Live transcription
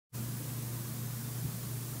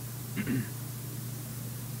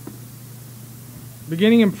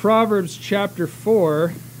Beginning in Proverbs chapter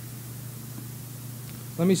 4,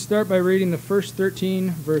 let me start by reading the first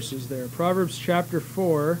 13 verses there. Proverbs chapter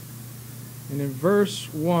 4, and in verse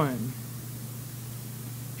 1.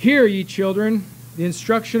 Hear, ye children, the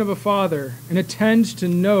instruction of a father, and attend to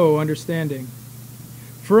know understanding.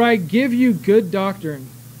 For I give you good doctrine,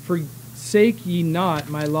 forsake ye not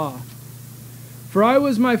my law. For I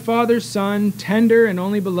was my father's son, tender and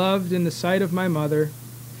only beloved in the sight of my mother.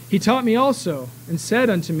 He taught me also, and said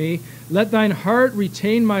unto me, Let thine heart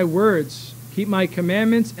retain my words, keep my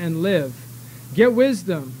commandments, and live. Get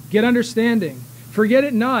wisdom, get understanding. Forget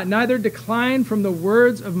it not, neither decline from the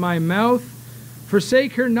words of my mouth.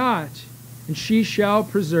 Forsake her not, and she shall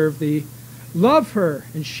preserve thee. Love her,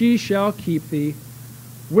 and she shall keep thee.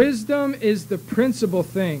 Wisdom is the principal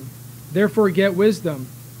thing, therefore get wisdom.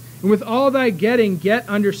 And with all thy getting, get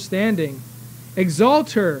understanding.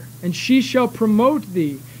 Exalt her, and she shall promote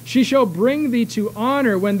thee. She shall bring thee to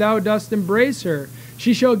honor when thou dost embrace her.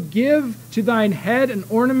 She shall give to thine head an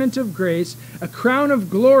ornament of grace. A crown of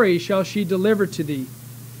glory shall she deliver to thee.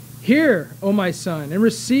 Hear, O my son, and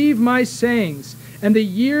receive my sayings, and the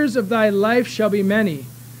years of thy life shall be many.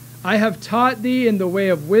 I have taught thee in the way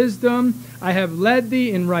of wisdom. I have led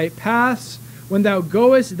thee in right paths. When thou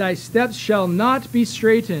goest, thy steps shall not be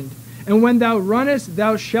straitened. And when thou runnest,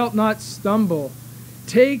 thou shalt not stumble.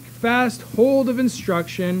 Take fast hold of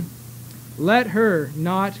instruction. Let her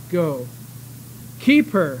not go.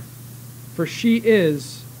 Keep her, for she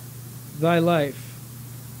is thy life.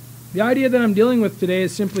 The idea that I'm dealing with today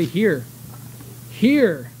is simply hear.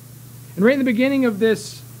 Hear. And right in the beginning of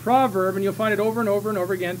this proverb, and you'll find it over and over and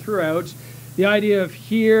over again throughout, the idea of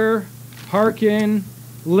hear, hearken,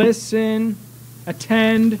 listen,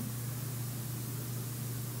 attend.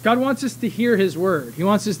 God wants us to hear his word. He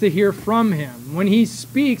wants us to hear from him. When he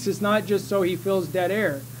speaks, it's not just so he fills dead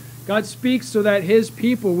air. God speaks so that his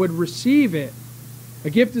people would receive it. A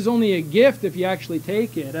gift is only a gift if you actually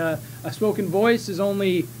take it. A spoken voice is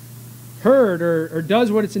only heard or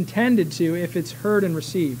does what it's intended to if it's heard and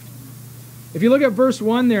received. If you look at verse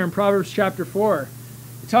 1 there in Proverbs chapter 4,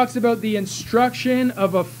 it talks about the instruction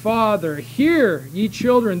of a father. Hear, ye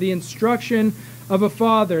children, the instruction of a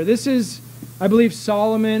father. This is, I believe,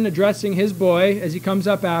 Solomon addressing his boy as he comes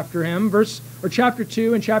up after him. Chapter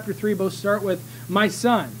 2 and chapter 3 both start with, my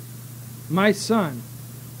son, my son.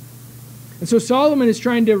 And so Solomon is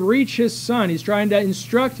trying to reach his son. He's trying to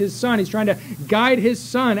instruct his son. He's trying to guide his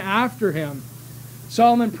son after him.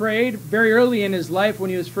 Solomon prayed very early in his life when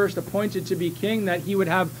he was first appointed to be king that he would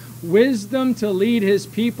have wisdom to lead his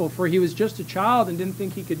people, for he was just a child and didn't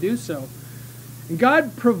think he could do so. And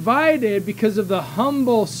God provided, because of the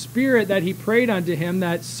humble spirit that he prayed unto him,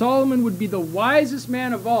 that Solomon would be the wisest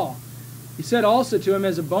man of all. He said also to him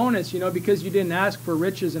as a bonus, because you didn't ask for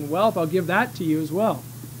riches and wealth, I'll give that to you as well.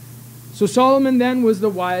 So Solomon then was the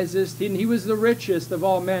wisest, and he was the richest of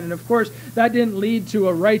all men. And of course, that didn't lead to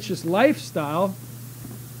a righteous lifestyle.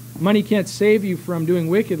 Money can't save you from doing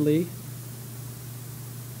wickedly.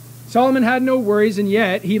 Solomon had no worries, and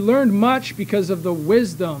yet he learned much because of the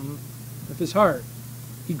wisdom of his heart.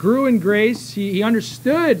 He grew in grace. He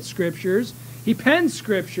understood scriptures. He penned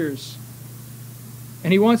scriptures.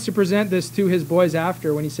 And he wants to present this to his boys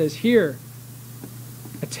after when he says, hear,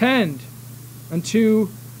 attend unto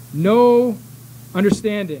no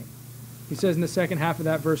understanding. He says in the second half of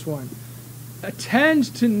that verse 1.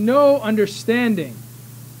 Attend to no understanding.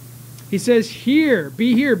 He says, here,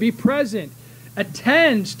 be present.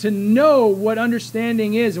 Attend to know what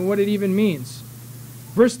understanding is and what it even means.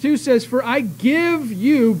 Verse 2 says, for I give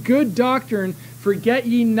you good doctrine, forget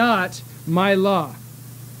ye not my law.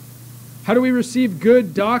 How do we receive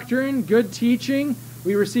good doctrine, good teaching?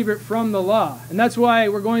 We receive it from the law. And that's why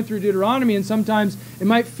we're going through Deuteronomy, and sometimes it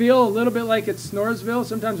might feel a little bit like it's Snoresville.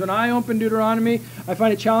 Sometimes when I open Deuteronomy, I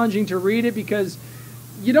find it challenging to read it because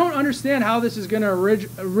you don't understand how this is going to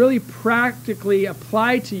really practically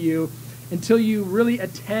apply to you until you really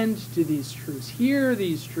attend to these truths, hear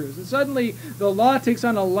these truths. And suddenly the law takes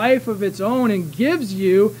on a life of its own and gives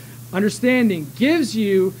you understanding, gives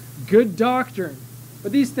you good doctrine.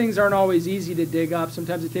 But these things aren't always easy to dig up.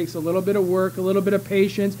 Sometimes it takes a little bit of work, a little bit of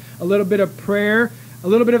patience, a little bit of prayer, a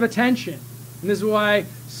little bit of attention. And this is why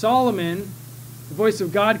Solomon, the voice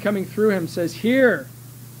of God coming through him, says, hear,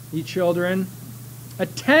 ye children,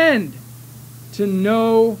 attend to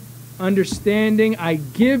know understanding. I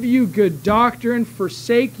give you good doctrine,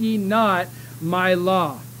 forsake ye not my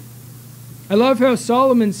law. I love how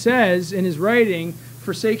Solomon says in his writing,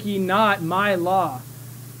 forsake ye not my law.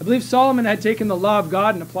 I believe Solomon had taken the law of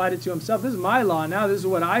God and applied it to himself. This is my law now. This is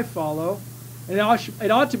what I follow. And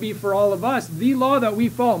it ought to be for all of us. The law that we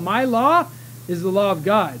follow, my law, is the law of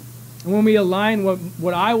God. And when we align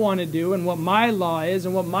what I want to do and what my law is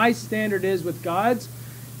and what my standard is with God's,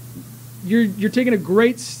 you're taking a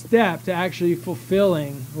great step to actually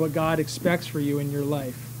fulfilling what God expects for you in your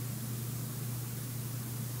life.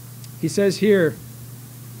 He says here,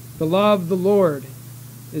 the law of the Lord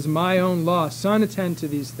is my own law. Son, attend to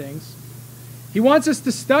these things. He wants us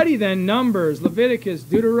to study then Numbers, Leviticus,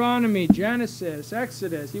 Deuteronomy, Genesis,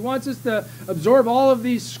 Exodus. He wants us to absorb all of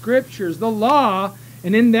these scriptures, the law,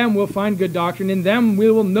 and in them we'll find good doctrine. In them we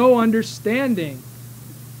will know understanding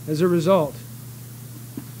as a result.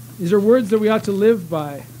 These are words that we ought to live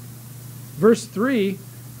by. Verse 3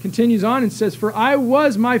 continues on and says, For I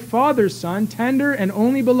was my father's son, tender and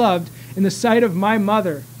only beloved in the sight of my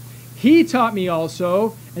mother. He taught me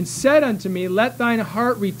also, and said unto me, Let thine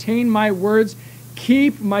heart retain my words,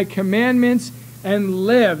 keep my commandments, and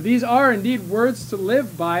live. These are indeed words to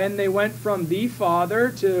live by, and they went from the father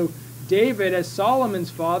to David as Solomon's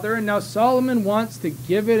father, and now Solomon wants to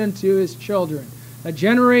give it unto his children, that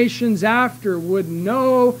generations after would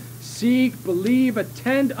know, seek, believe,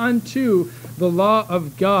 attend unto the law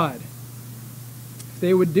of God. If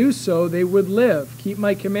they would do so, they would live. Keep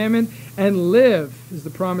my commandment and live is the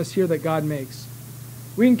promise here that God makes.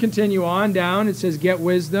 We can continue on down. It says, Get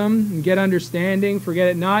wisdom and get understanding. Forget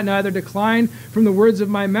it not, neither decline from the words of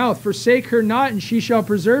my mouth. Forsake her not, and she shall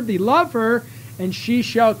preserve thee. Love her, and she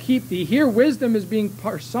shall keep thee. Here, wisdom is being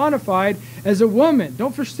personified as a woman.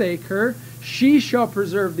 Don't forsake her. She shall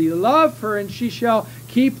preserve thee. Love her, and she shall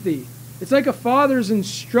keep thee. It's like a father's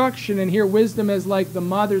instruction, and here wisdom is like the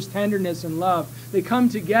mother's tenderness and love. They come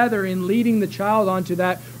together in leading the child onto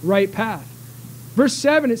that right path. Verse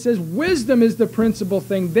 7, it says, Wisdom is the principal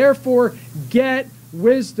thing. Therefore, get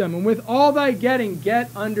wisdom. And with all thy getting,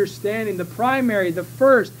 get understanding. The primary, the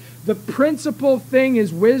first, the principal thing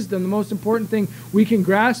is wisdom. The most important thing we can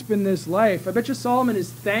grasp in this life. I bet you Solomon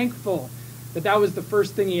is thankful that was the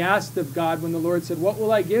first thing he asked of God when the Lord said, What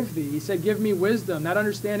will I give thee? He said, Give me wisdom, that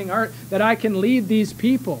understanding heart, that I can lead these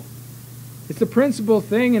people. It's the principal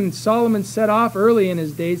thing, and Solomon set off early in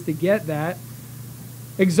his days to get that.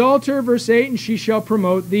 Exalt her, verse 8, and she shall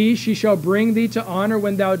promote thee. She shall bring thee to honor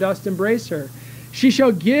when thou dost embrace her. She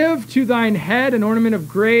shall give to thine head an ornament of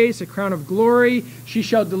grace, a crown of glory. She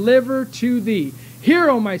shall deliver to thee. Hear,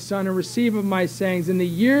 O my son, and receive of my sayings. And the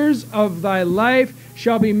years of thy life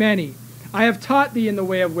shall be many. I have taught thee in the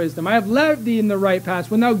way of wisdom. I have led thee in the right path.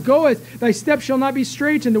 When thou goest, thy steps shall not be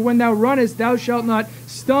straitened, and when thou runnest, thou shalt not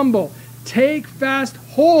stumble. Take fast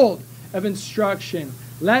hold of instruction.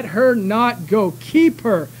 Let her not go. Keep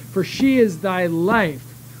her, for she is thy life.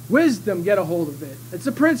 Wisdom, get a hold of it. It's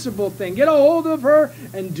a principal thing. Get a hold of her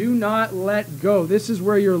and do not let go. This is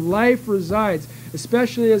where your life resides,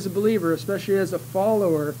 especially as a believer, especially as a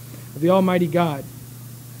follower of the Almighty God.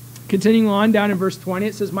 Continuing on down in verse 20,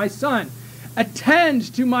 it says, My son,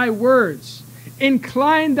 attend to my words.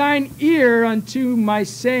 Incline thine ear unto my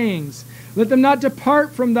sayings. Let them not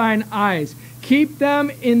depart from thine eyes. Keep them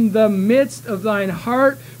in the midst of thine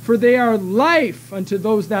heart, for they are life unto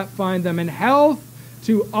those that find them, and health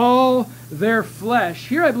to all their flesh.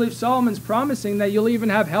 Here I believe Solomon's promising that you'll even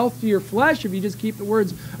have health to your flesh if you just keep the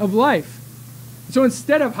words of life. So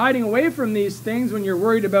instead of hiding away from these things when you're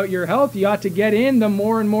worried about your health, you ought to get in them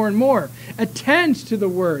more and more and more. Attend to the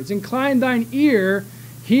words. Incline thine ear.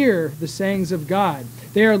 Hear the sayings of God.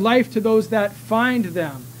 They are life to those that find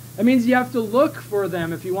them. That means you have to look for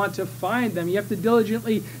them if you want to find them. You have to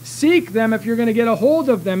diligently seek them if you're going to get a hold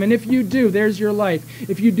of them. And if you do, there's your life.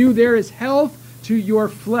 If you do, there is health to your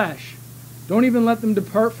flesh. Don't even let them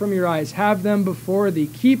depart from your eyes. Have them before thee.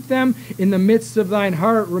 Keep them in the midst of thine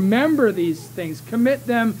heart. Remember these things. Commit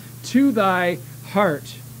them to thy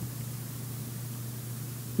heart.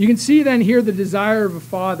 You can see then here the desire of a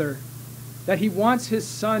father, that he wants his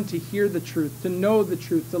son to hear the truth, to know the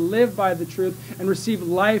truth, to live by the truth, and receive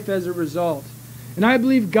life as a result. And I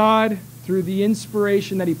believe God, through the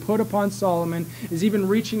inspiration that he put upon Solomon, is even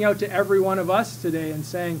reaching out to every one of us today and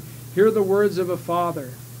saying, Hear the words of a father.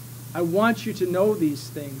 I want you to know these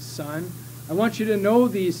things, son. I want you to know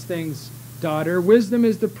these things, daughter. Wisdom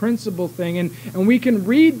is the principal thing. And we can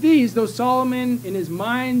read these, though Solomon in his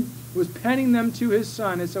mind was penning them to his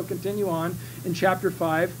son. And so continue on in chapter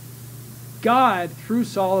 5. God, through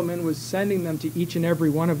Solomon, was sending them to each and every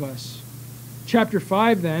one of us. Chapter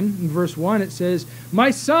 5 then, in verse 1, it says,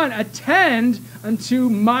 My son, attend unto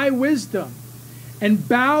my wisdom, and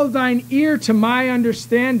bow thine ear to my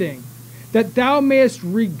understanding, that thou mayest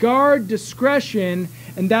regard discretion,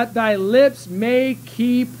 and that thy lips may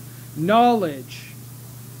keep knowledge.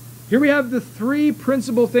 Here we have the three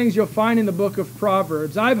principal things you'll find in the book of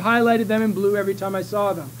Proverbs. I've highlighted them in blue every time I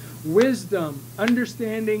saw them. Wisdom,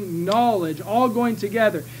 understanding, knowledge, all going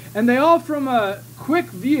together. And they all, from a quick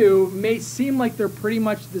view, may seem like they're pretty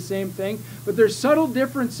much the same thing, but there's subtle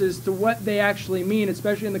differences to what they actually mean,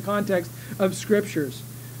 especially in the context of scriptures.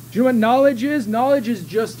 Do you know what knowledge is? Knowledge is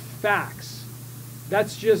just facts.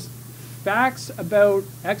 That's just facts about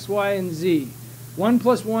X, Y, and Z. 1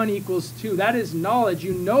 + 1 = 2. That is knowledge.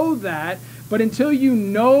 You know that, but until you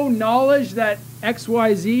know knowledge that X,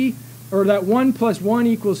 Y, Z, or that 1 +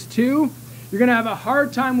 1 = 2, you're going to have a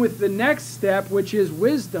hard time with the next step, which is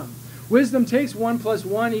wisdom. Wisdom takes 1 +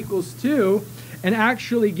 1 = 2 and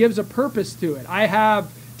actually gives a purpose to it. I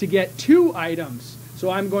have to get 2 items, so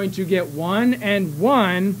I'm going to get 1 and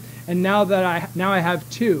 1, and now I have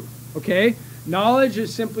 2. Okay? Knowledge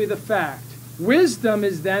is simply the fact. Wisdom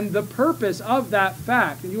is then the purpose of that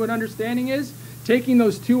fact. And you know what understanding is? Taking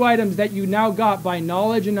those 2 items that you now got by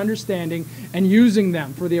knowledge and understanding and using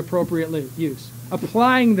them for the appropriate use.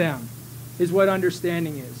 Applying them is what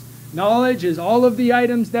understanding is. Knowledge is all of the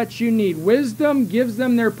items that you need. Wisdom gives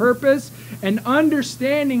them their purpose, and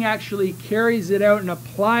understanding actually carries it out and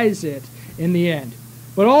applies it in the end.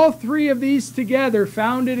 But all 3 of these together,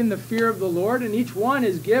 founded in the fear of the Lord, and each one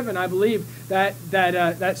is given, I believe, that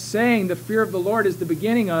saying, the fear of the Lord is the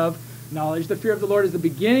beginning of knowledge. The fear of the Lord is the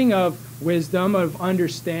beginning of wisdom, of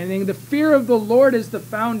understanding. The fear of the Lord is the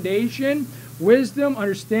foundation. Wisdom,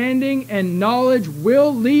 understanding, and knowledge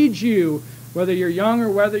will lead you, whether you're young or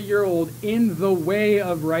whether you're old, in the way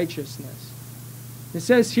of righteousness. It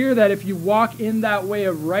says here that if you walk in that way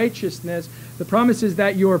of righteousness, the promise is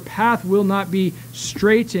that your path will not be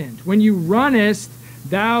straitened. When you runnest,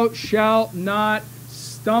 thou shalt not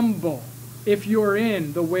stumble. If you're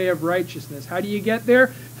in the way of righteousness. How do you get there?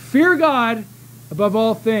 Fear God above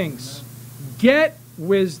all things. Get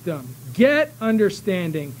wisdom. Get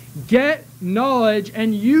understanding. Get knowledge,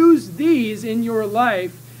 and use these in your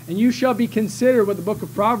life, and you shall be considered what the book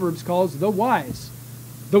of Proverbs calls the wise.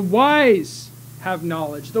 The wise have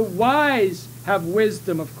knowledge. The wise have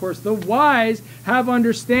wisdom, of course. The wise have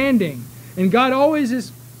understanding. And God always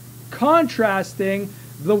is contrasting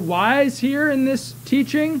the wise here in this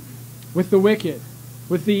teaching with the wicked,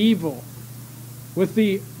 with the evil, with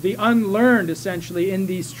the unlearned, essentially, in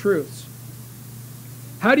these truths.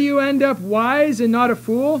 How do you end up wise and not a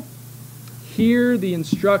fool? Hear the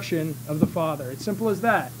instruction of the Father. It's simple as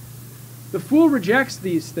that. The fool rejects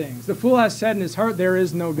these things. The fool has said in his heart, there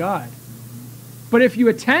is no God. But if you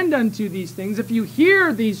attend unto these things, if you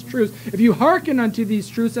hear these truths, if you hearken unto these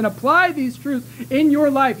truths and apply these truths in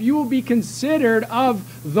your life, you will be considered of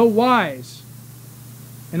the wise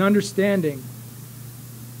and understanding,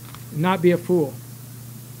 and not be a fool.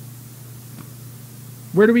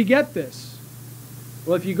 Where do we get this?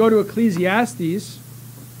 Well, if you go to Ecclesiastes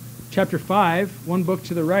chapter 5, one book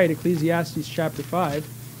to the right, Ecclesiastes chapter 5,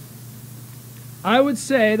 I would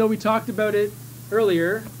say, though we talked about it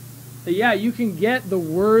earlier, that yeah, you can get the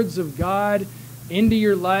words of God into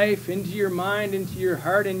your life, into your mind, into your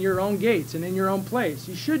heart, in your own gates and in your own place.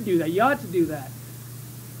 You should do that. You ought to do that.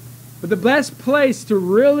 But the best place to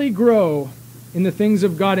really grow in the things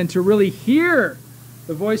of God and to really hear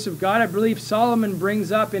the voice of God, I believe Solomon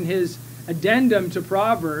brings up in his addendum to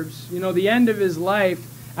Proverbs, the end of his life,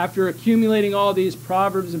 after accumulating all these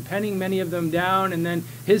proverbs and penning many of them down, and then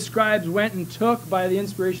his scribes went and took, by the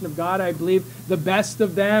inspiration of God, I believe, the best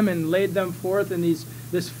of them and laid them forth in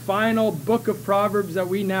this final book of Proverbs that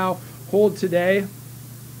we now hold today.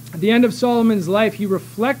 At the end of Solomon's life, he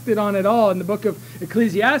reflected on it all in the book of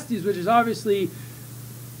Ecclesiastes, which is obviously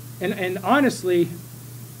and honestly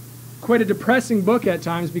quite a depressing book at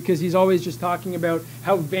times, because he's always just talking about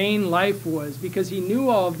how vain life was, because he knew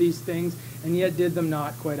all of these things and yet did them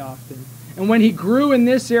not quite often. And when he grew in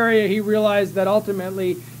this area, he realized that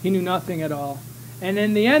ultimately he knew nothing at all. And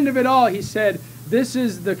in the end of it all, he said, this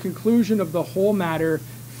is the conclusion of the whole matter.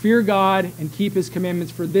 Fear God and keep his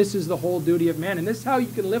commandments, for this is the whole duty of man. And this is how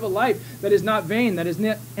you can live a life that is not vain, that is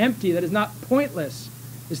not empty, that is not pointless,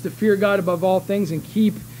 is to fear God above all things and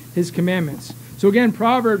keep his commandments. So again,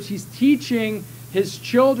 Proverbs, he's teaching his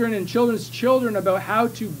children and children's children about how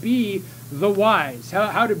to be the wise,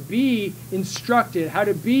 how to be instructed, how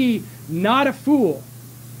to be not a fool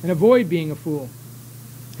and avoid being a fool.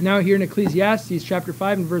 And now here in Ecclesiastes chapter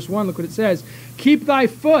 5 and verse 1, look what it says. Keep thy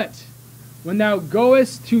foot when thou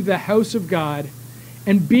goest to the house of God,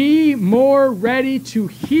 and be more ready to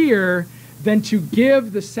hear than to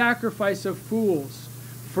give the sacrifice of fools,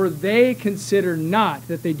 for they consider not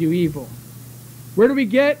that they do evil. Where do we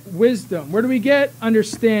get wisdom? Where do we get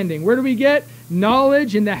understanding? Where do we get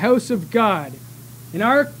knowledge? In the house of God. In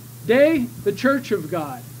our Day, the church of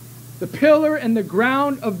God, the pillar and the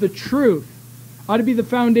ground of the truth, ought to be the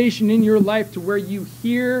foundation in your life to where you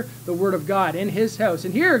hear the word of God in his house.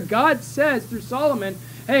 And here God says through Solomon,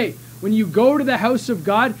 hey, when you go to the house of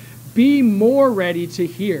God, be more ready to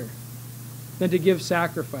hear than to give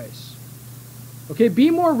sacrifice. Okay, be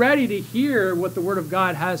more ready to hear what the word of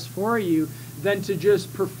God has for you than to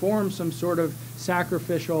just perform some sort of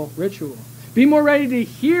sacrificial ritual. Be more ready to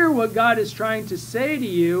hear what God is trying to say to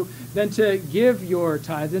you than to give your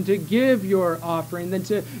tithe, than to give your offering, than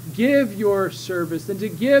to give your service, than to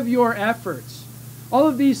give your efforts. All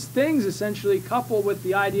of these things essentially couple with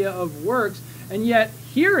the idea of works, and yet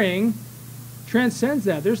hearing transcends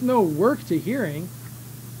that. There's no work to hearing.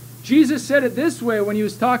 Jesus said it this way when he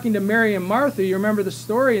was talking to Mary and Martha. You remember the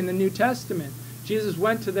story in the New Testament. Jesus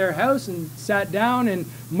went to their house and sat down, and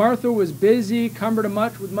Martha was busy, cumbered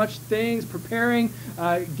with much things, preparing,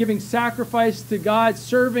 giving sacrifice to God,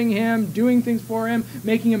 serving him, doing things for him,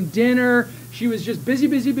 making him dinner. She was just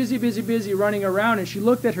busy, running around, and she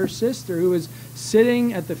looked at her sister who was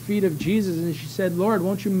sitting at the feet of Jesus, and she said, Lord,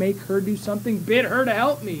 won't you make her do something? Bid her to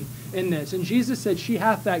help me in this. And Jesus said, she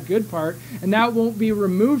hath that good part, and that won't be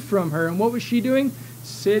removed from her. And what was she doing?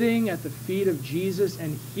 Sitting at the feet of Jesus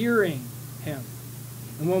and hearing him.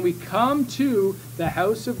 And when we come to the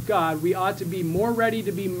house of God, we ought to be more ready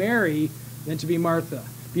to be Mary than to be Martha.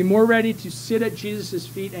 Be more ready to sit at Jesus'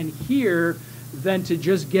 feet and hear than to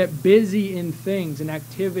just get busy in things and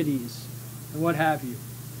activities and what have you.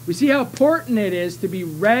 We see how important it is to be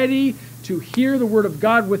ready to hear the word of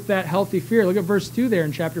God with that healthy fear. Look at verse 2 there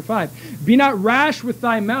in chapter 5. Be not rash with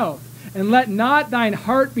thy mouth, and let not thine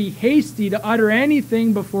heart be hasty to utter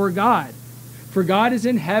anything before God. For God is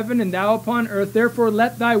in heaven, and thou upon earth. Therefore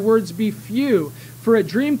let thy words be few. For a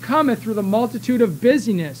dream cometh through the multitude of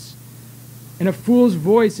busyness, and a fool's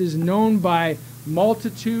voice is known by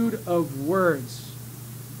multitude of words.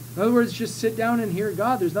 In other words, just sit down and hear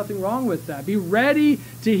God. There's nothing wrong with that. Be ready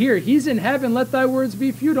to hear. He's in heaven. Let thy words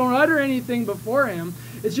be few. Don't utter anything before him.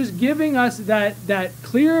 It's just giving us that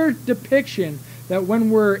clear depiction that when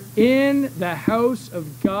we're in the house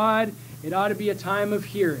of God, it ought to be a time of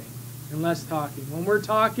hearing and less talking. When we're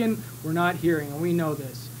talking, we're not hearing, and we know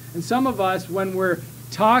this. And some of us, when we're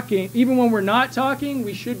talking, even when we're not talking,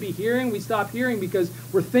 we should be hearing. We stop hearing because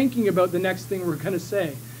we're thinking about the next thing we're going to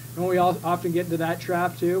say. And we all often get into that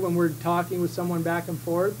trap too when we're talking with someone back and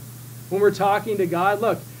forth. When we're talking to God,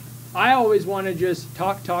 look, I always want to just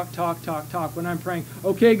talk when I'm praying.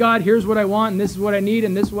 Okay, God, here's what I want, and this is what I need,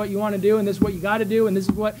 and this is what you want to do, and this is what you got to do, and this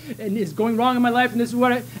is what and is going wrong in my life, and this is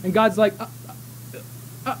what and God's like,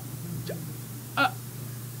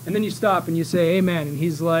 and then you stop and you say, amen, and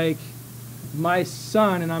he's like, my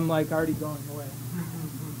son, and I'm like already going away.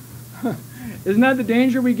 Isn't that the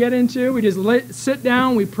danger we get into? We just sit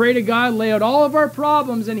down, we pray to God, lay out all of our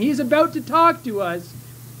problems, and he's about to talk to us.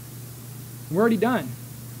 We're already done.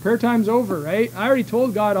 Prayer time's over, right? I already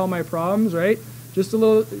told God all my problems, right? Just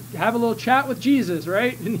have a little chat with Jesus,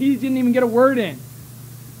 right? And he didn't even get a word in.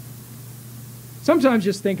 Sometimes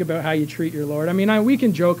just think about how you treat your Lord. I mean, we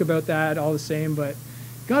can joke about that all the same, but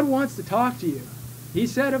God wants to talk to you. He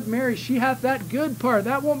said of Mary, she hath that good part.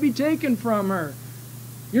 That won't be taken from her.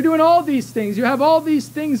 You're doing all these things. You have all these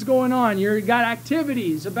things going on. You've got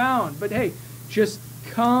activities abound. But hey, just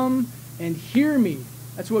come and hear me.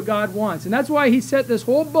 That's what God wants. And that's why he set this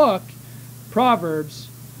whole book, Proverbs,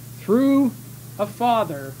 through a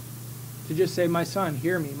father to just say, my son,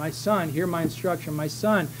 hear me. My son, hear my instruction. My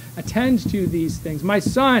son, attend to these things. My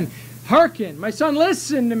son, hearken. My son,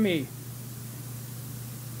 listen to me.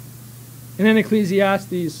 And then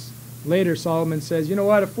Ecclesiastes, later Solomon says, you know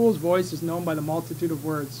what? A fool's voice is known by the multitude of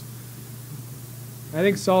words. I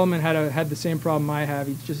think Solomon had the same problem I have.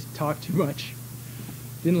 He just talked too much.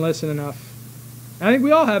 Didn't listen enough. And I think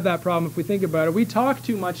we all have that problem if we think about it. We talk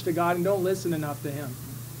too much to God and don't listen enough to him.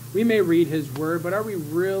 We may read his word, but are we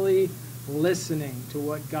really listening to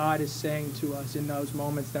what God is saying to us in those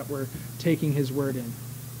moments that we're taking his word in?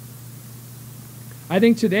 I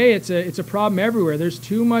think today it's a problem everywhere. There's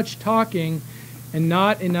too much talking and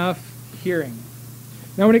not enough hearing.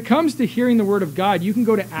 Now, when it comes to hearing the word of God, you can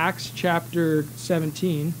go to Acts chapter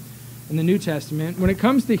 17 in the New Testament. When it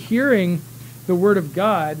comes to hearing the word of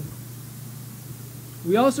God,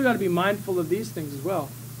 we also got to be mindful of these things as well.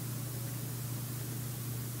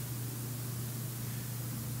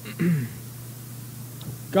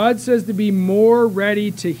 God says to be more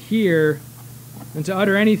ready to hear than to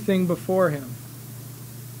utter anything before him.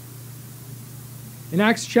 In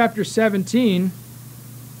Acts chapter 17,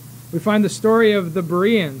 we find the story of the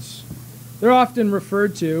Bereans. They're often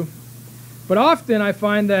referred to, but often I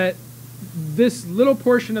find that this little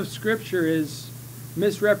portion of Scripture is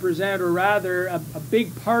misrepresented, or rather, a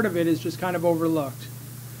big part of it is just kind of overlooked.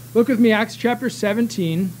 Look with me, Acts chapter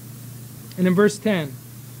 17, and in verse 10.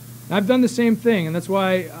 I've done the same thing, and that's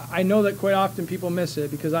why I know that quite often people miss it,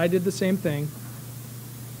 because I did the same thing.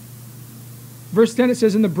 Verse 10, it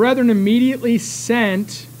says, "And the brethren immediately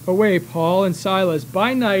sent away Paul and Silas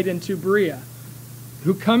by night into Berea,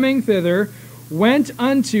 who coming thither went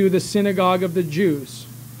unto the synagogue of the Jews."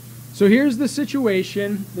 So here's the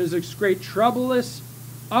situation. There's this great troublous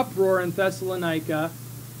uproar in Thessalonica.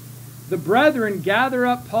 The brethren gather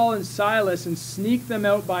up Paul and Silas and sneak them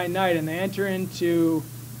out by night, and they enter into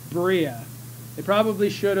Berea. They probably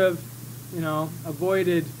should have,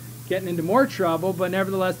 avoided getting into more trouble, but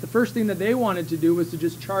nevertheless, the first thing that they wanted to do was to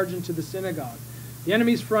just charge into the synagogue, the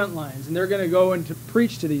enemy's front lines, and they're going to go and to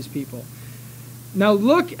preach to these people. Now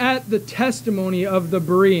look at the testimony of the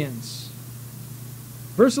Bereans.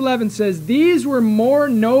 Verse 11 says, "These were more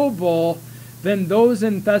noble than those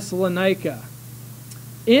in Thessalonica,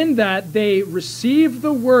 in that they received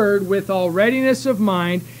the word with all readiness of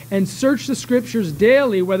mind, and searched the Scriptures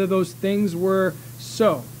daily whether those things were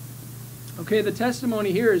so." Okay, the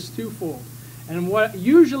testimony here is twofold. And what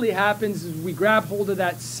usually happens is we grab hold of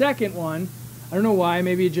that second one. I don't know why.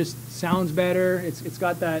 Maybe it just sounds better. It's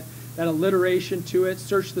got that alliteration to it.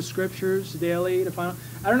 Search the Scriptures daily to find out.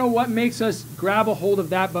 I don't know what makes us grab a hold of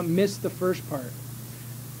that but miss the first part.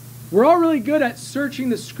 We're all really good at searching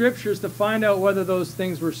the Scriptures to find out whether those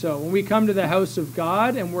things were so. When we come to the house of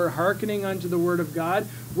God and we're hearkening unto the Word of God,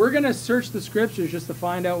 we're going to search the Scriptures just to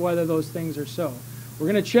find out whether those things are so.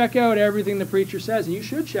 We're going to check out everything the preacher says, and you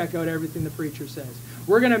should check out everything the preacher says.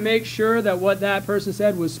 We're going to make sure that what that person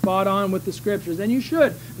said was spot on with the Scriptures, and you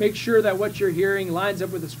should make sure that what you're hearing lines up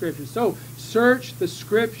with the Scriptures. So search the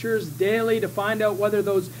Scriptures daily to find out whether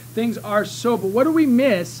those things are so. But what do we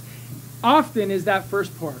miss often is that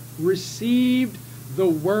first part. Received the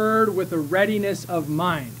word with a readiness of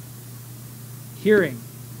mind. Hearing,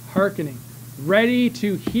 hearkening, ready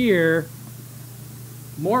to hear,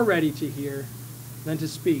 more ready to hear than to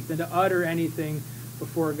speak, than to utter anything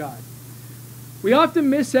before God. We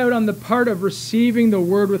often miss out on the part of receiving the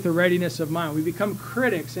word with a readiness of mind. We become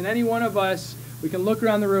critics, and any one of us, we can look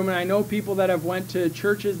around the room, and I know people that have went to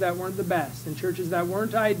churches that weren't the best, and churches that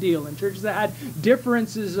weren't ideal, and churches that had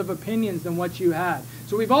differences of opinions than what you had.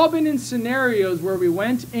 So we've all been in scenarios where we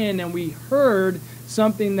went in and we heard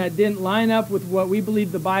something that didn't line up with what we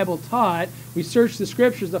believe the Bible taught. We searched the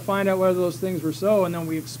Scriptures to find out whether those things were so, and then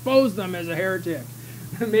we exposed them as a heretic.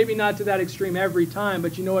 Maybe not to that extreme every time,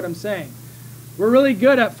 but you know what I'm saying. We're really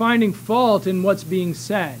good at finding fault in what's being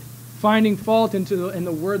said, finding fault in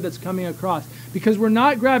the word that's coming across, because we're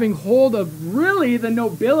not grabbing hold of really the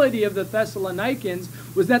nobility of the Thessalonians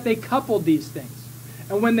was that they coupled these things.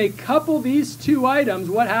 And when they couple these two items,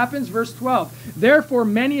 what happens? Verse 12, "Therefore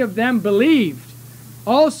many of them believed,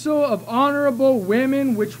 also of honorable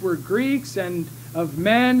women which were Greeks, and of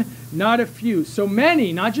men not a few." So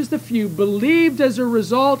many, not just a few, believed as a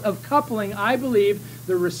result of coupling, I believe,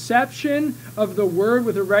 the reception of the word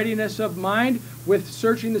with a readiness of mind with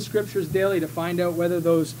searching the Scriptures daily to find out whether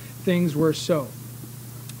those things were so.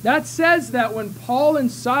 That says that when Paul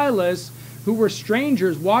and Silas, who were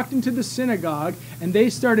strangers, walked into the synagogue and they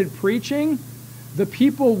started preaching, the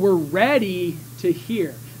people were ready to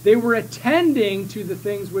hear. They were attending to the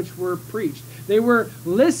things which were preached. They were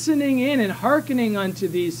listening in and hearkening unto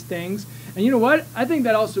these things. And you know what? I think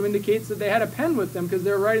that also indicates that they had a pen with them because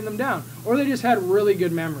they were writing them down. Or they just had really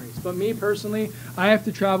good memories. But me personally, I have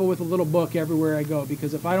to travel with a little book everywhere I go,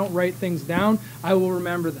 because if I don't write things down, I will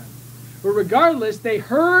remember them. But regardless, they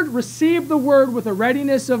heard, received the word with a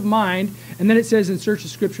readiness of mind, and then it says, "And search the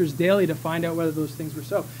Scriptures daily to find out whether those things were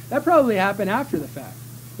so." That probably happened after the fact.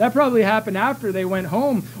 That probably happened after they went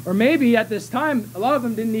home. Or maybe at this time, a lot of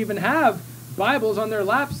them didn't even have Bibles on their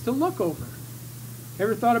laps to look over.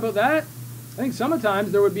 Ever thought about that? I think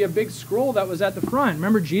sometimes there would be a big scroll that was at the front.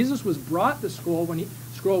 Remember, Jesus was brought the scroll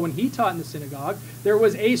when he taught in the synagogue. There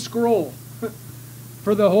was a scroll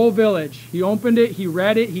for the whole village. He opened it, he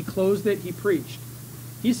read it, he closed it, he preached.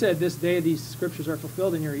 He said, "This day these Scriptures are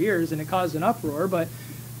fulfilled in your ears," and it caused an uproar. But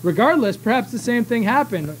regardless, perhaps the same thing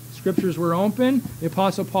happened. Scriptures were open, the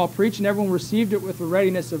Apostle Paul preached, and everyone received it with a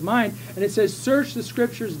readiness of mind. And it says, "Search the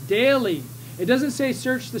Scriptures daily." It doesn't say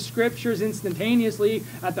search the Scriptures instantaneously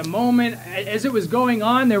at the moment. As it was going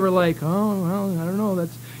on, they were like, "Oh, well, I don't know.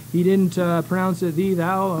 He didn't pronounce it thee,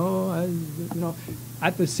 thou."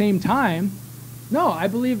 At the same time, no, I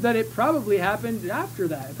believe that it probably happened after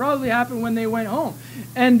that. It probably happened when they went home.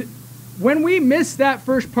 And when we miss that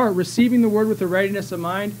first part, receiving the word with a readiness of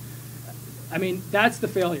mind, I mean, that's the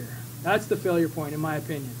failure. That's the failure point, in my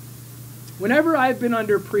opinion. Whenever I've been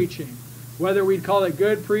under preaching, whether we'd call it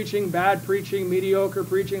good preaching, bad preaching, mediocre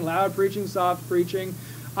preaching, loud preaching, soft preaching,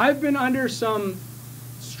 I've been under some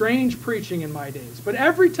strange preaching in my days. But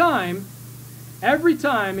every time,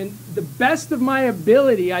 in the best of my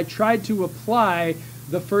ability, I tried to apply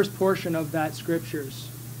the first portion of that scriptures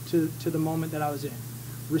to the moment that I was in.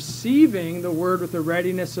 Receiving the word with a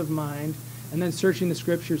readiness of mind, and then searching the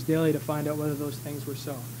scriptures daily to find out whether those things were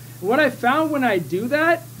so. And what I found when I do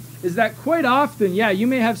that is that quite often, yeah, you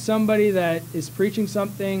may have somebody that is preaching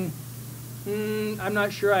something, I'm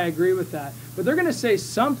not sure I agree with that. But they're going to say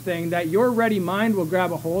something that your ready mind will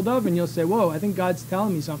grab a hold of, and you'll say, whoa, I think God's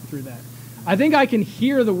telling me something through that. I think I can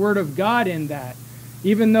hear the word of God in that.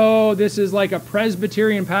 Even though this is like a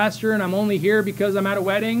Presbyterian pastor and I'm only here because I'm at a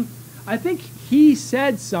wedding, I think he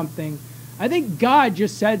said something. I think God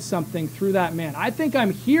just said something through that man. I think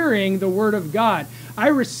I'm hearing the word of God. I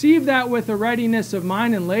receive that with a readiness of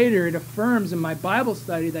mind, and later it affirms in my Bible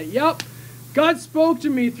study that, yep, God spoke to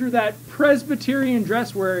me through that Presbyterian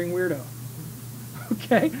dress-wearing weirdo.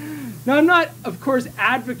 Okay? Now, I'm not, of course,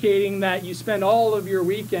 advocating that you spend all of your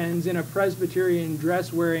weekends in a Presbyterian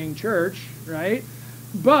dress-wearing church, right?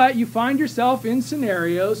 But you find yourself in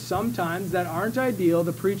scenarios sometimes that aren't ideal.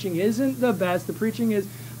 The preaching isn't the best. The preaching is...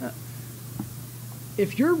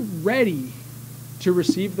 If you're ready to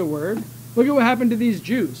receive the word, look at what happened to these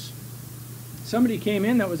Jews. Somebody came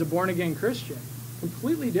in that was a born-again Christian,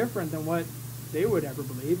 completely different than what they would ever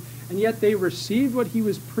believe, and yet they received what he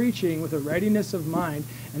was preaching with a readiness of mind,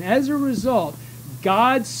 and as a result,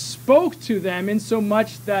 God spoke to them in so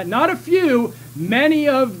much that not a few, many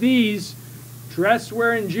of these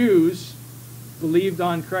dress-wearing Jews believed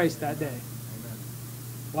on Christ that day. Amen.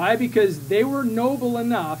 Why? Because they were noble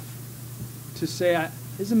enough to say,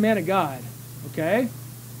 this is a man of God, okay?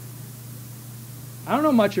 I don't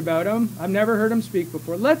know much about him. I've never heard him speak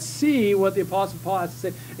before. Let's see what the Apostle Paul has to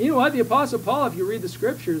say. And you know what? The Apostle Paul, if you read the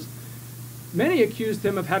scriptures, many accused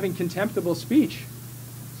him of having contemptible speech.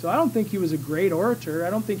 So I don't think he was a great orator.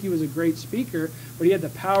 I don't think he was a great speaker, but he had the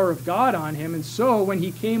power of God on him. And so when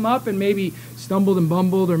he came up and maybe stumbled and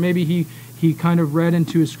bumbled, or maybe he kind of read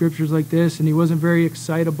into his scriptures like this, and he wasn't very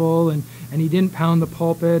excitable, and he didn't pound the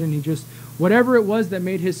pulpit, and he just... Whatever it was that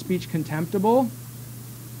made his speech contemptible,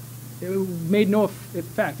 it made no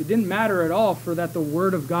effect. It didn't matter at all, for that the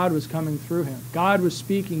word of God was coming through him. God was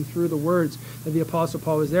speaking through the words that the Apostle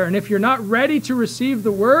Paul was there. And if you're not ready to receive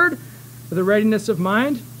the word with a readiness of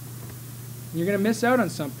mind, you're going to miss out on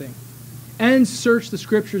something. And search the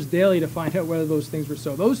scriptures daily to find out whether those things were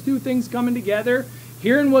so. Those two things coming together,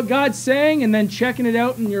 hearing what God's saying and then checking it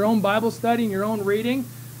out in your own Bible study and your own reading,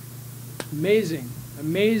 amazing,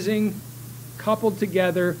 amazing. Coupled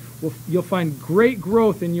together, you'll find great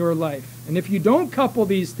growth in your life. And if you don't couple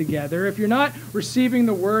these together, if you're not receiving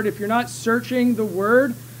the word, if you're not searching the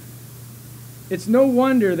word, it's no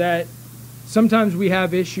wonder that sometimes we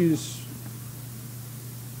have issues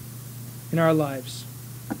in our lives.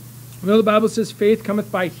 You know, the Bible says faith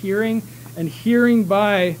cometh by hearing, and hearing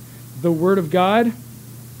by the word of God.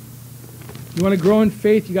 You want to grow in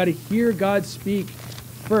faith, you got to hear God speak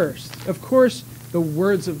first. Of course, the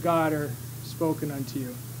words of God are spoken unto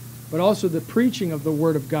you, but also the preaching of the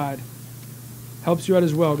word of God helps you out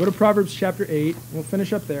as well. Go to Proverbs chapter 8. We'll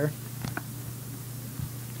finish up there.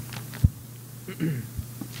 In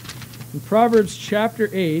Proverbs chapter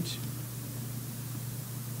 8,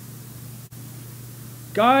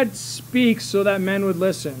 God speaks so that men would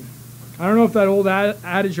listen. I don't know if that old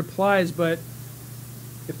adage applies, but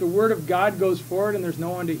if the word of God goes forward and there's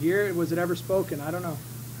no one to hear it, was it ever spoken? I don't know.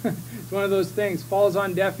 It's one of those things, falls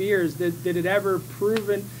on deaf ears. Did it ever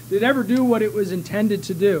do what it was intended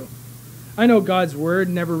to do? I know God's word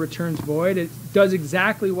never returns void. It does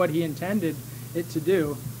exactly what he intended it to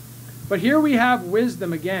do. But here we have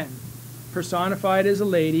wisdom again, personified as a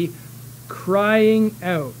lady, crying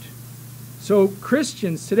out. So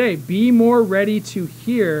Christians today, be more ready to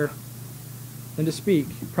hear than to speak.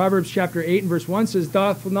 Proverbs chapter 8 and verse 1 says,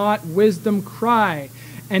 doth not wisdom cry,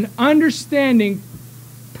 and understanding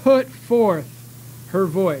put forth her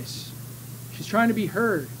voice? She's trying to be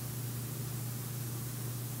heard.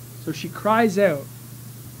 So she cries out.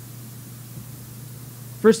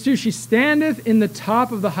 Verse 2, she standeth in the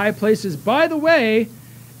top of the high places, by the way,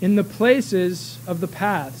 in the places of the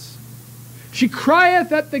paths. She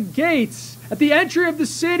crieth at the gates, at the entry of the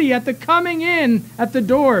city, at the coming in, at the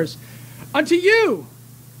doors. Unto you,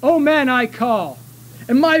 O men, I call,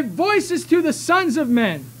 and my voice is to the sons of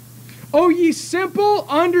men. O ye simple,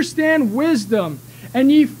 understand wisdom,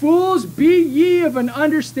 and ye fools, be ye of an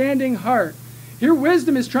understanding heart. Here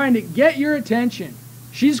wisdom is trying to get your attention.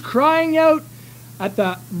 She's crying out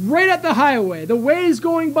right at the highway. The way's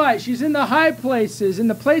going by. She's in the high places, in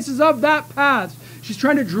the places of that path. She's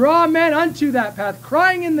trying to draw men unto that path,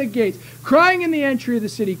 crying in the gates, crying in the entry of the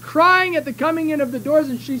city, crying at the coming in of the doors,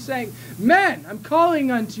 and she's saying, men, I'm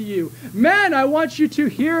calling unto you. Men, I want you to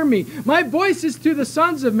hear me. My voice is to the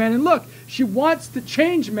sons of men. And look, she wants to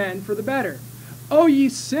change men for the better. Oh, ye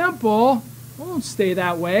simple, don't stay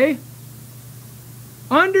that way.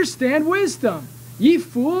 Understand wisdom. Ye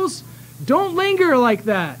fools, don't linger like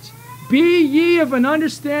that. Be ye of an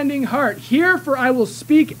understanding heart. Hear, for I will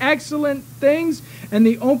speak excellent things, and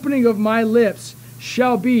the opening of my lips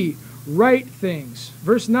shall be right things.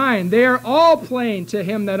 Verse 9, they are all plain to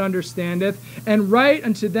him that understandeth, and right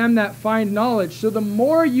unto them that find knowledge. So the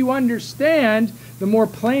more you understand, the more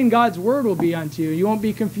plain God's word will be unto you. You won't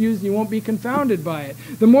be confused, you won't be confounded by it.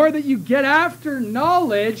 The more that you get after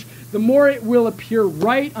knowledge, the more it will appear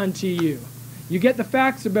right unto you. You get the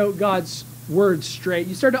facts about God's word straight.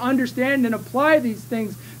 You start to understand and apply these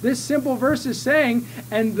things this simple verse is saying,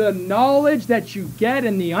 and the knowledge that you get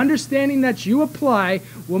and the understanding that you apply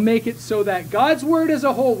will make it so that God's word as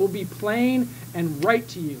a whole will be plain and right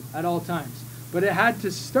to you at all times. But it had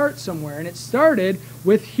to start somewhere, and it started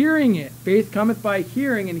with hearing it. Faith cometh by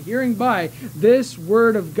hearing, and hearing by this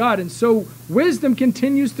word of God. And so wisdom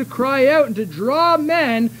continues to cry out and to draw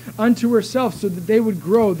men unto herself so that they would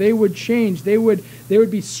grow, they would change, they would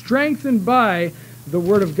be strengthened by the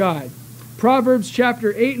word of God. Proverbs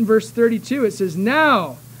chapter 8 and verse 32, it says,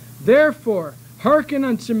 now, therefore, hearken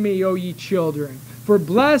unto me, O ye children, for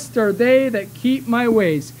blessed are they that keep my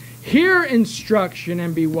ways. Hear instruction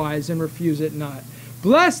and be wise, and refuse it not.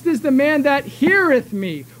 Blessed is the man that heareth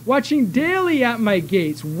me, watching daily at my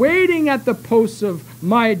gates, waiting at the posts of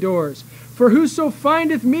my doors. For whoso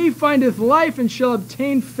findeth me findeth life, and shall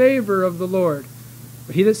obtain favor of the Lord.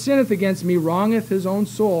 But he that sinneth against me wrongeth his own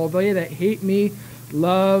soul. They that hate me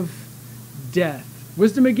love death.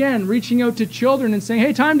 Wisdom again, reaching out to children and saying,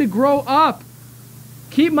 hey, time to grow up.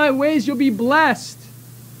 Keep my ways, you'll be blessed.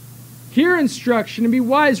 Hear instruction and be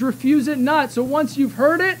wise, refuse it not. So once you've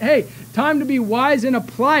heard it, hey, time to be wise and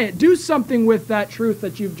apply it. Do something with that truth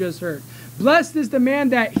that you've just heard. Blessed is the man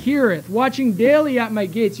that heareth, watching daily at my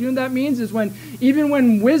gates. You know what that means is even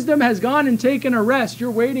when wisdom has gone and taken a rest,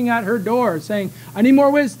 you're waiting at her door saying, I need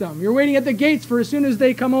more wisdom. You're waiting at the gates for as soon as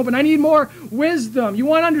they come open. I need more wisdom. You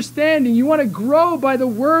want understanding. You want to grow by the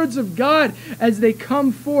words of God as they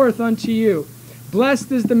come forth unto you.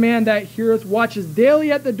 Blessed is the man that heareth, watches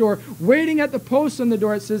daily at the door, waiting at the posts on the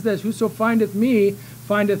door. It says this, whoso findeth me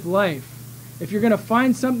findeth life. If you're going to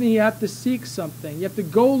find something, you have to seek something. You have to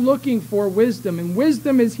go looking for wisdom. And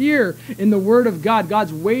wisdom is here in the Word of God.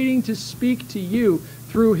 God's waiting to speak to you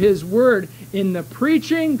through His Word. In the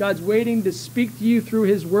preaching, God's waiting to speak to you through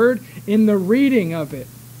His Word in the reading of it.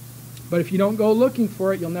 But if you don't go looking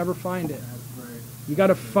for it, you'll never find it. You got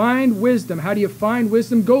to find wisdom. How do you find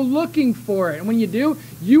wisdom? Go looking for it. And when you do,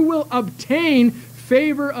 you will obtain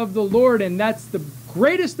favor of the Lord. And that's the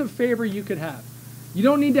greatest of favor you could have. You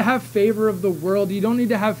don't need to have favor of the world. You don't need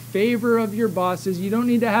to have favor of your bosses. You don't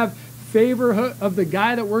need to have favor of the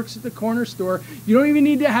guy that works at the corner store. You don't even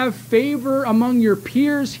need to have favor among your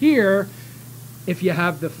peers here if you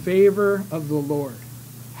have the favor of the Lord.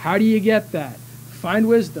 How do you get that? Find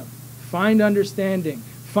wisdom. Find understanding.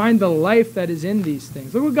 Find the life that is in these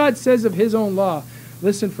things. Look what God says of His own law.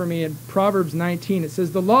 Listen for me in Proverbs 19. It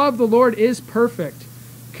says, the law of the Lord is perfect,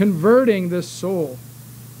 converting the soul.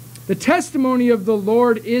 The testimony of the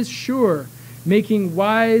Lord is sure, making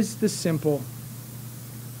wise the simple.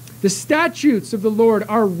 The statutes of the Lord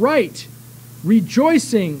are right,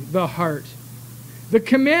 rejoicing the heart. The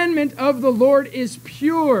commandment of the Lord is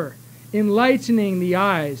pure, enlightening the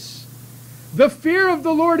eyes. The fear of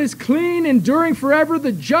the Lord is clean, enduring forever.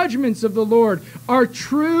 The judgments of the Lord are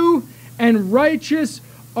true and righteous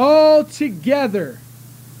altogether.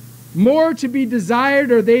 More to be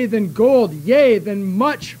desired are they than gold, yea, than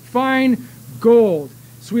much fine gold.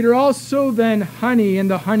 Sweeter also than honey in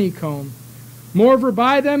the honeycomb. Moreover,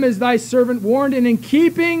 by them is thy servant warned, and in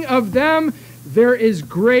keeping of them there is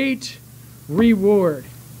great reward.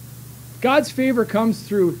 God's favor comes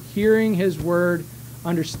through hearing His word,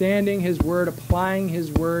 understanding His word, applying His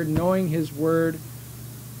word, knowing His word.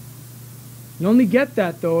 You only get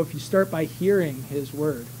that, though, if you start by hearing His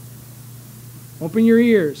word. Open your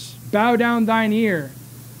ears. Bow down thine ear,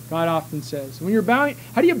 God often says. When you're bowing,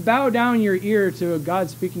 how do you bow down your ear to a God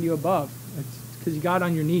speaking to you above? It's because you got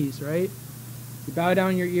on your knees, right? You bow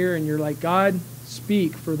down your ear and you're like, God,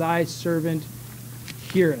 speak, for thy servant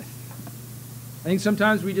heareth. I think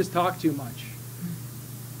sometimes we just talk too much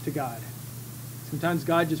to God. Sometimes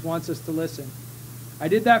God just wants us to listen. I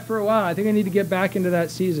did that for a while. I think I need to get back into that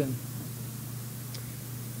season.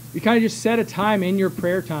 You kind of just set a time in your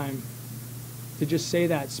prayer time to just say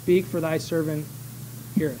that. Speak, for thy servant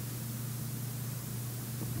heareth.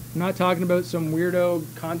 I'm not talking about some weirdo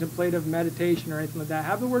contemplative meditation or anything like that.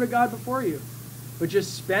 Have the Word of God before you. But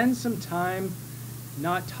just spend some time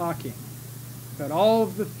not talking about all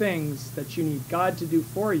of the things that you need God to do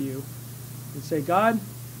for you. And say, God,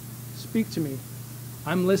 speak to me.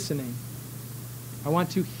 I'm listening. I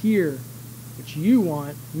want to hear what you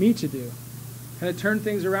want me to do. Kind of turn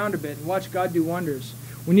things around a bit and watch God do wonders.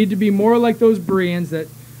 We need to be more like those Bereans that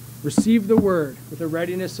receive the Word with a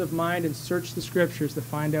readiness of mind and search the Scriptures to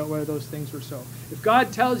find out whether those things were so. If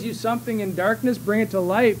God tells you something in darkness, bring it to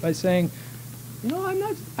light by saying, you know,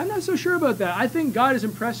 I'm not so sure about that. I think God is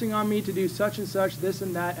impressing on me to do such and such, this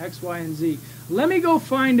and that, X, Y, and Z. Let me go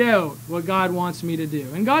find out what God wants me to do.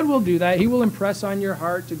 And God will do that. He will impress on your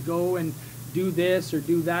heart to go and do this or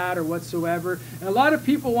do that or whatsoever. And a lot of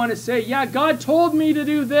people want to say, yeah, God told me to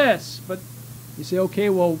do this. But you say, okay,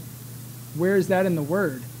 well, where is that in the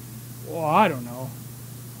Word? Well, I don't know.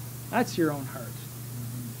 That's your own heart.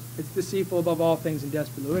 It's deceitful above all things and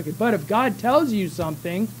desperately wicked. But if God tells you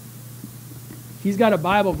something, He's got a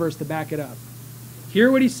Bible verse to back it up.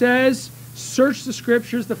 Hear what He says. Search the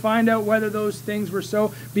Scriptures to find out whether those things were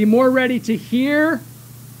so. Be more ready to hear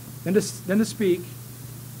than to speak.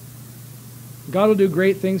 God will do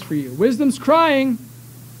great things for you. Wisdom's crying.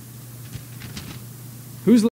 Who's